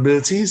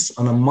vulnerabilities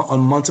on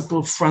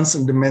multiple fronts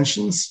and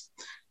dimensions.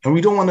 And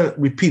we don't want to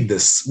repeat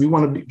this. We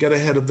want to get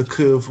ahead of the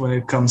curve when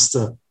it comes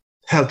to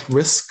health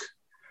risk.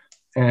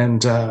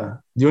 And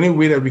the only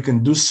way that we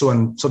can do so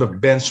and sort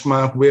of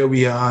benchmark where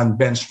we are and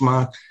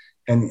benchmark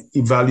and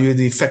evaluate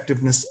the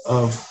effectiveness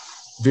of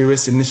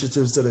various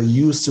initiatives that are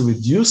used to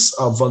reduce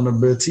our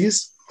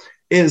vulnerabilities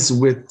is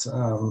with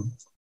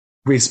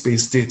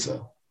race-based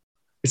data.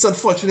 It's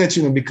unfortunate,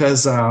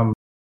 because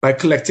by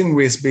collecting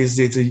race-based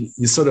data,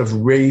 you sort of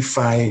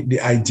reify the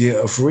idea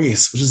of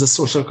race, which is a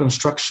social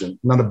construction,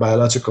 not a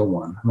biological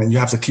one. I mean, you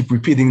have to keep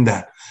repeating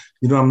that.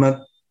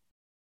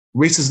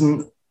 Race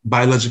isn't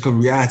biological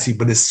reality,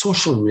 but it's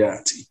social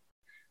reality.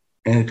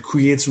 And it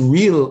creates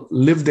real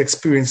lived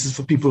experiences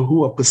for people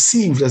who are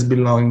perceived as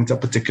belonging to a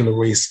particular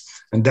race.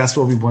 And that's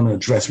what we want to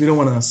address. We don't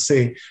want to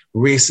say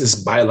race is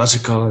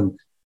biological and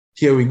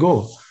here we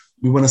go.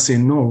 We want to say,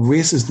 no,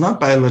 race is not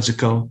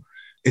biological.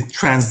 It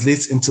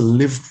translates into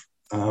lived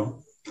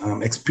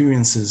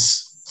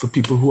experiences for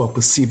people who are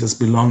perceived as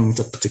belonging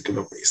to a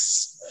particular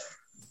race.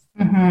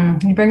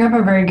 Mm-hmm. You bring up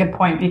a very good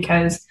point,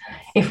 because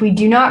if we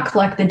do not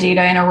collect the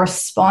data in a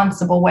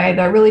responsible way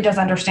that really does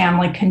understand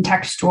the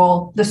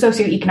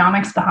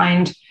socioeconomics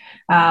behind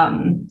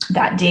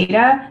that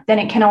data, then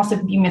it can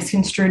also be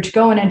misconstrued to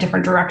go in a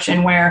different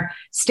direction where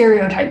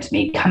stereotypes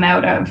may come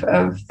out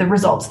of the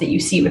results that you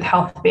see with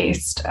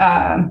health-based,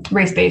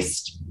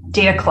 race-based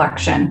data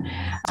collection.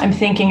 I'm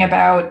thinking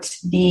about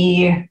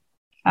the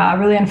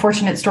really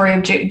unfortunate story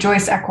of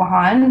Joyce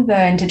Equahan,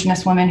 the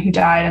Indigenous woman who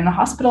died in the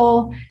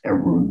hospital,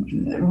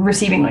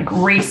 receiving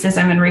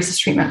racism and racist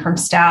treatment from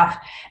staff,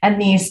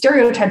 and these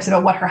stereotypes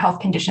about what her health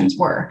conditions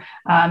were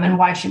and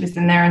why she was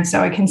in there. And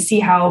so I can see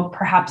how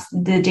perhaps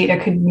the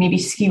data could maybe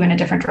skew in a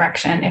different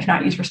direction if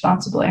not used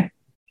responsibly.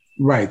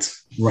 Right.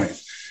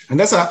 And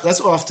that's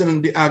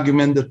often the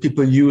argument that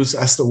people use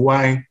as to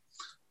why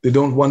they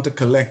don't want to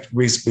collect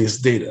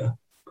race-based data.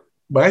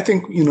 But I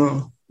think,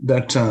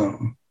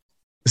 that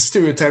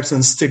stereotypes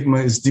and stigma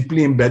is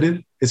deeply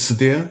embedded. It's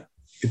there.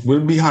 It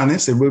will be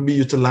harnessed. It will be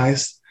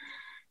utilized.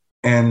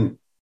 And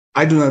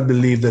I do not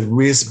believe that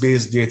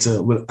race-based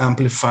data will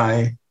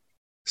amplify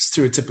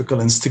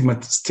stereotypical and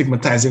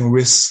stigmatizing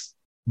risks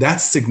that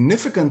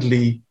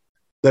significantly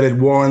that it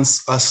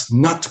warrants us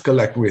not to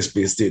collect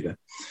race-based data.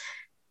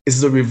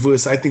 It's the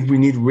reverse. I think we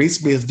need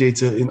race-based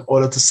data in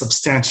order to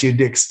substantiate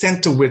the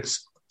extent to which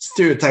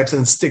stereotypes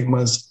and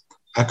stigmas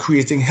are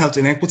creating health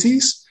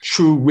inequities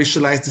through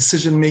racialized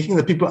decision-making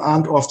that people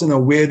aren't often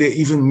aware they're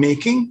even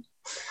making.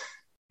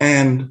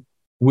 And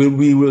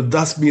we will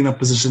thus be in a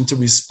position to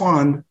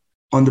respond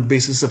on the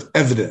basis of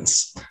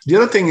evidence. The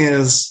other thing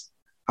is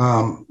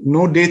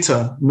no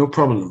data, no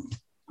problem.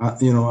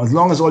 As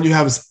long as all you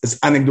have is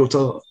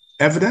anecdotal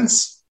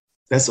evidence,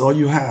 that's all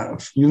you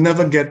have. You'll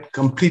never get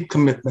complete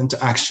commitment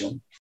to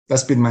action.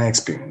 That's been my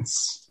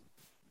experience.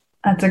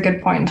 That's a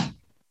good point.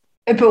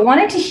 But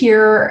wanted to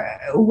hear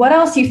what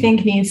else you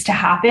think needs to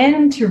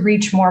happen to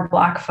reach more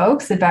Black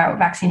folks about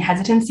vaccine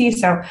hesitancy.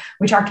 So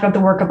we talked about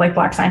the work of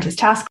Black Scientist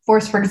Task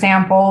Force, for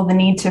example, the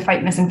need to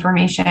fight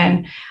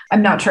misinformation.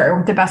 I'm not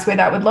sure the best way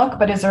that would look,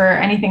 but is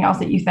there anything else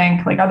that you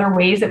think, other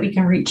ways that we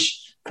can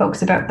reach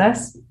folks about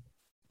this?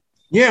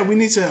 Yeah, we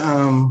need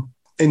to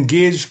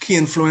engage key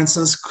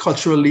influencers,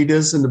 cultural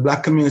leaders in the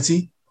Black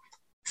community,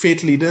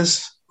 faith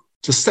leaders,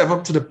 to step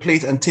up to the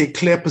plate and take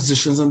clear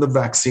positions on the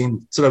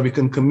vaccine so that we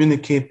can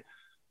communicate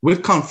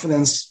with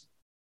confidence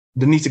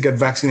the need to get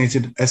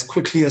vaccinated as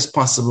quickly as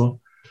possible.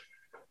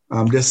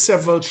 There's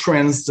several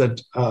trends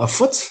that are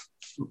afoot.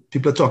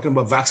 People are talking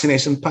about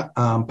vaccination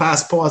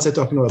passports. They're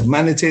talking about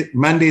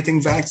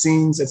mandating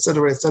vaccines, et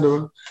cetera, et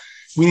cetera.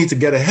 We need to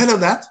get ahead of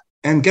that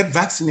and get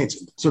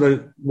vaccinated so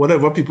that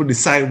whatever people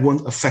decide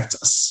won't affect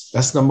us.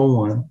 That's number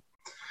one.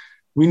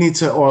 We need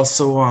to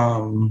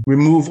also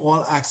remove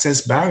all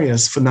access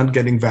barriers for not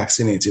getting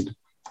vaccinated.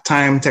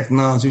 Time,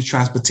 technology,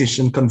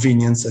 transportation,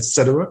 convenience, et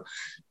cetera.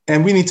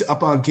 And we need to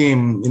up our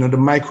game. The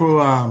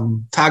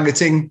micro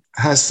targeting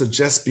has to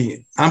just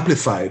be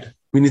amplified.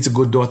 We need to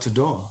go door to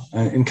door.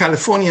 In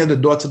California, the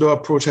door-to-door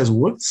approach has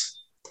worked,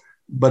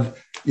 but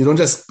you don't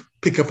just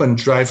pick up and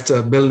drive to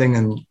a building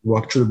and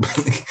walk through the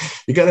building.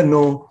 You got to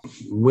know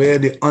where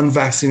the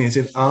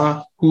unvaccinated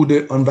are, who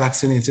the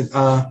unvaccinated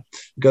are.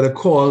 You got to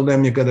call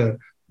them. You got to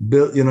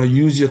build,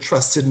 use your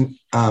trusted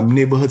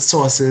neighborhood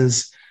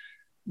sources.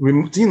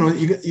 You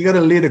got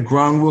to lay the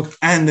groundwork,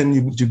 and then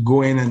you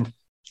go in and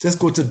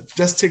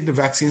just take the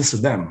vaccines to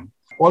them.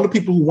 All the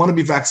people who want to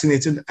be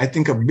vaccinated, I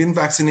think, have been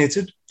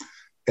vaccinated.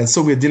 And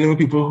so we're dealing with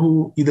people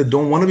who either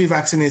don't want to be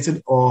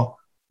vaccinated or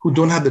who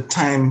don't have the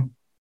time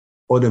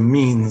or the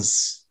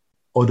means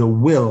or the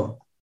will.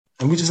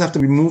 And we just have to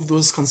remove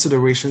those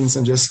considerations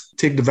and just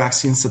take the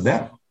vaccines to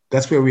them.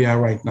 That's where we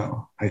are right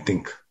now, I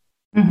think.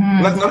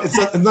 Mm-hmm.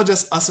 It's not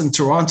just us in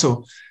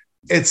Toronto.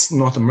 It's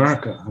North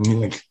America. I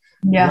mean,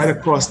 right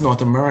across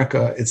North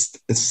America, it's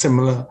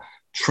similar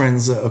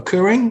trends are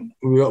occurring.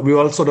 We're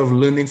all sort of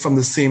learning from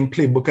the same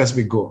playbook as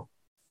we go.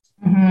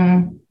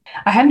 Mm-hmm.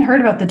 I hadn't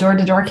heard about the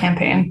door-to-door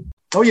campaign.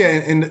 Oh yeah,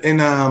 in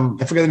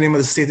I forget the name of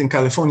the state in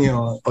California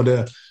or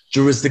the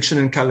jurisdiction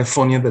in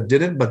California that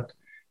did it, but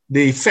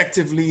they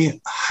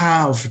effectively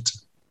halved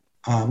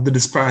the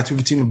disparity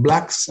between the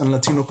Blacks and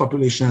Latino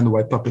population and the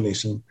white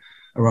population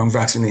around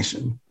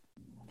vaccination.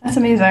 That's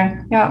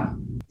amazing. Yeah.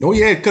 Oh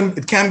yeah, it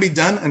can be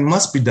done and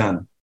must be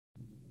done.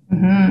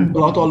 Mm-hmm.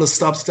 Without all the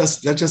stops, let's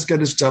just get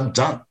this job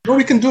done. No,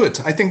 we can do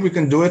it. I think we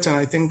can do it, and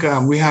I think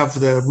we have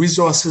the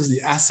resources,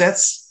 the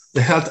assets,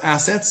 the health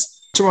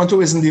assets.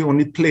 Toronto isn't the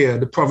only player.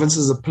 The province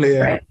is a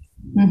player. Right.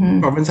 Mm-hmm.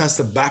 The province has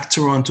to back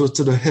Toronto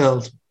to the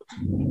hilt.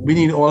 We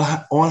need all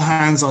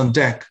hands on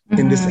deck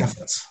in this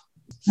effort.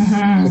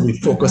 Mm-hmm. So we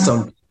focus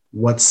on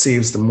what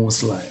saves the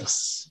most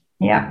lives.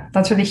 Yeah,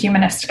 that's where the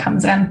humanist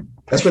comes in.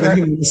 That's where the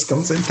humanist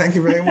comes in. Thank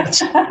you very much.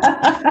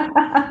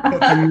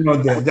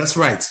 That's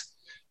right.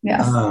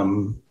 Yes.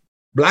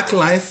 Black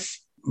life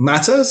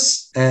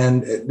matters.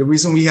 And the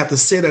reason we have to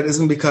say that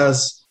isn't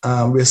because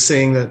we're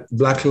saying that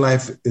Black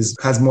life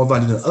has more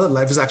value than other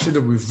life. It's actually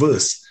the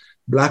reverse.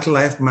 Black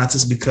life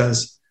matters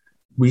because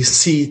we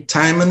see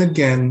time and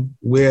again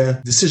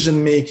where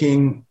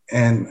decision-making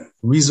and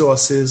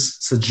resources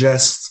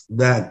suggest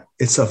that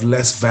it's of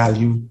less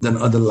value than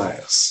other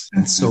lives.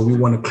 And so we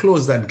want to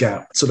close that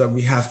gap so that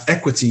we have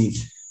equity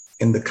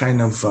in the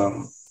kind of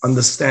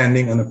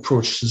understanding and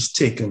approaches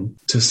taken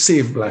to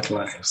save Black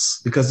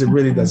lives, because it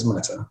really does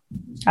matter.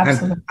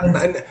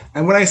 Absolutely.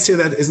 And when I say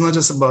that, it's not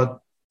just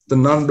about the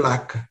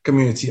non-Black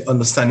community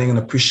understanding and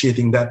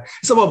appreciating that.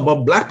 It's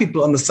about Black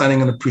people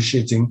understanding and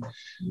appreciating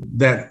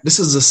that this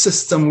is a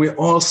system we're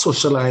all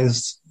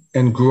socialized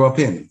and grew up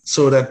in.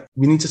 So that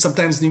we need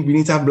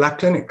to have Black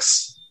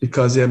clinics,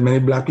 because there are many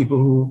Black people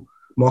who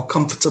are more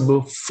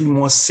comfortable, feel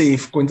more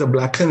safe going to a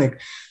Black clinic.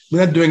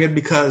 We're not doing it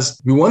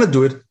because we want to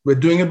do it. We're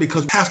doing it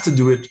because we have to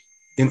do it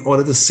in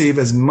order to save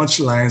as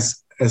much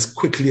lives as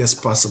quickly as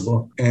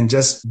possible and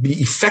just be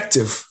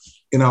effective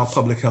in our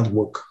public health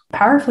work.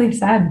 Powerfully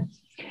said.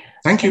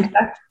 Thank you.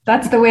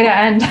 That's the way to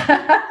end.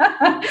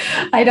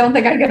 I don't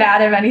think I could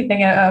add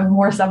anything of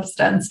more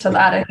substance to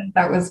that. I think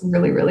that was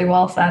really, really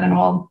well said and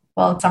well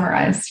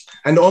summarized.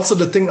 And also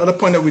other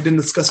point that we didn't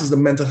discuss is the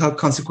mental health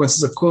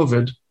consequences of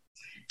COVID,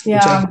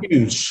 which are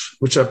huge,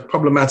 which are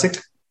problematic,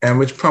 and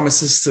which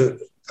promises to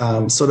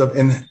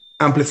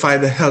amplify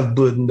the health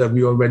burden that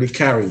we already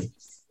carry.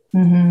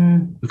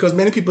 Mm-hmm. Because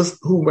many people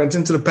who went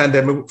into the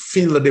pandemic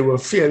feel that they were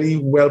fairly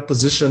well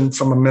positioned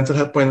from a mental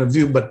health point of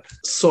view, but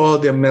saw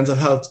their mental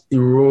health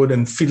erode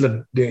and feel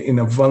that they're in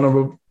a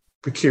vulnerable,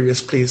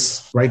 precarious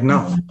place right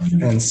now.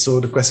 Mm-hmm. And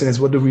so the question is,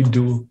 what do we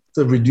do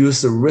to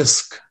reduce the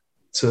risk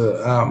to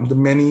the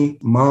many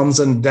moms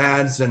and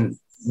dads and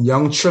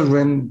young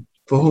children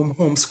for whom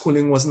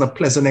homeschooling wasn't a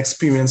pleasant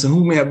experience and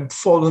who may have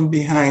fallen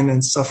behind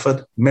and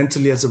suffered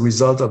mentally as a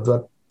result of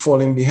that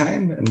falling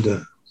behind and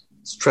the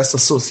stress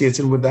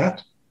associated with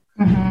that?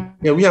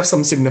 Mm-hmm. Yeah, we have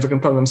some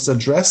significant problems to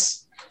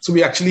address. So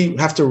we actually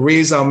have to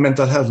raise our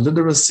mental health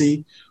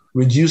literacy,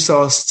 reduce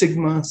our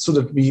stigma so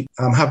that we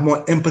have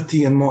more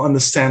empathy and more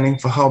understanding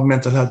for how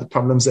mental health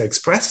problems are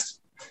expressed,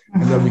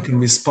 and that we can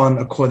respond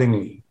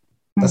accordingly.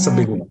 That's a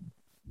big one.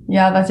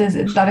 Yeah, that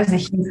is a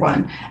huge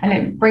one. And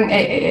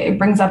it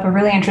brings up a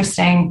really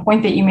interesting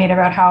point that you made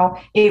about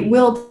how it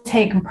will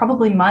take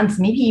probably months,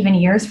 maybe even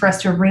years, for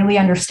us to really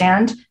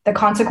understand the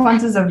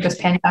consequences of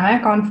this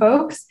pandemic on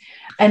folks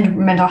and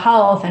mental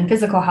health and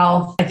physical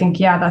health. I think,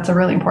 that's a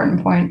really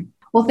important point.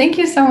 Well, thank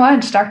you so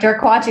much, Dr.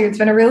 Akwatu. It's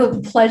been a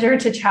real pleasure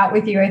to chat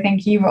with you. I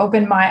think you've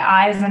opened my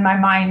eyes and my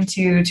mind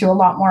to a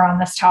lot more on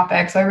this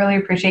topic. So I really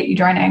appreciate you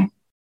joining.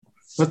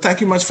 Well,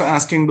 thank you much for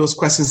asking those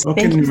questions.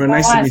 Okay, Nira,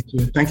 nice to meet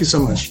you. Thank you so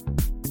much.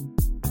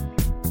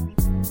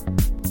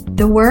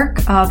 The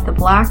work of the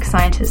Black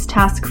Scientist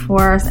Task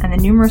Force and the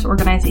numerous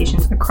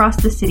organizations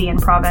across the city and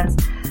province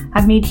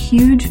have made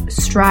huge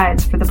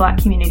strides for the Black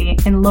community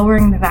in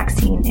lowering the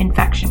vaccine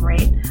infection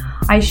rate.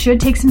 I should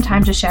take some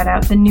time to shout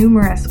out the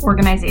numerous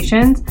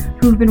organizations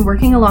who've been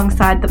working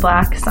alongside the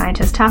Black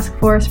Scientist Task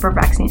Force for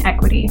vaccine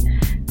equity.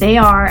 They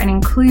are and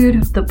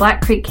include the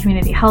Black Creek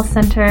Community Health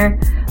Center,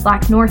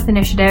 Black North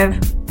Initiative,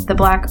 the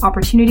Black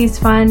Opportunities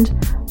Fund,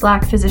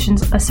 Black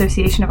Physicians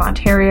Association of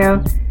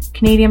Ontario,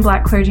 Canadian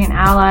Black Clergy and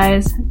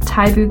Allies,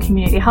 Taibu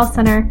Community Health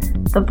Center,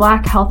 the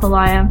Black Health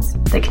Alliance,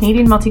 the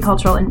Canadian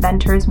Multicultural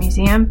Inventors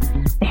Museum,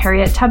 the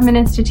Harriet Tubman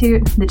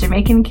Institute, the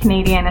Jamaican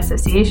Canadian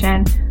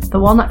Association, the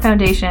Walnut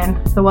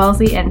Foundation, the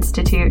Wellesley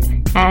Institute,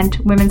 and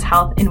Women's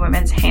Health in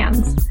Women's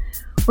Hands.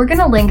 We're going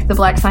to link the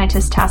Black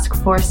Scientist Task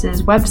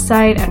Force's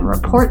website and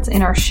reports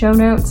in our show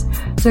notes,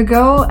 so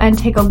go and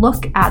take a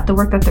look at the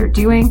work that they're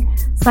doing,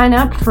 sign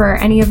up for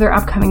any of their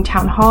upcoming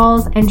town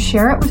halls, and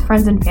share it with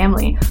friends and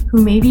family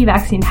who may be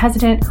vaccine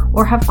hesitant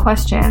or have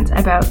questions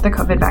about the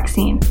COVID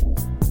vaccine.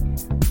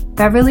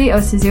 Beverly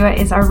Osazua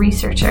is our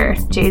researcher,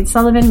 Jade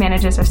Sullivan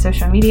manages our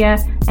social media,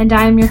 and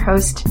I am your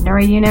host,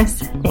 Nura Yunus.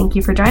 Thank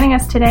you for joining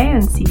us today,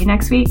 and see you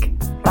next week.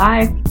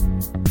 Bye!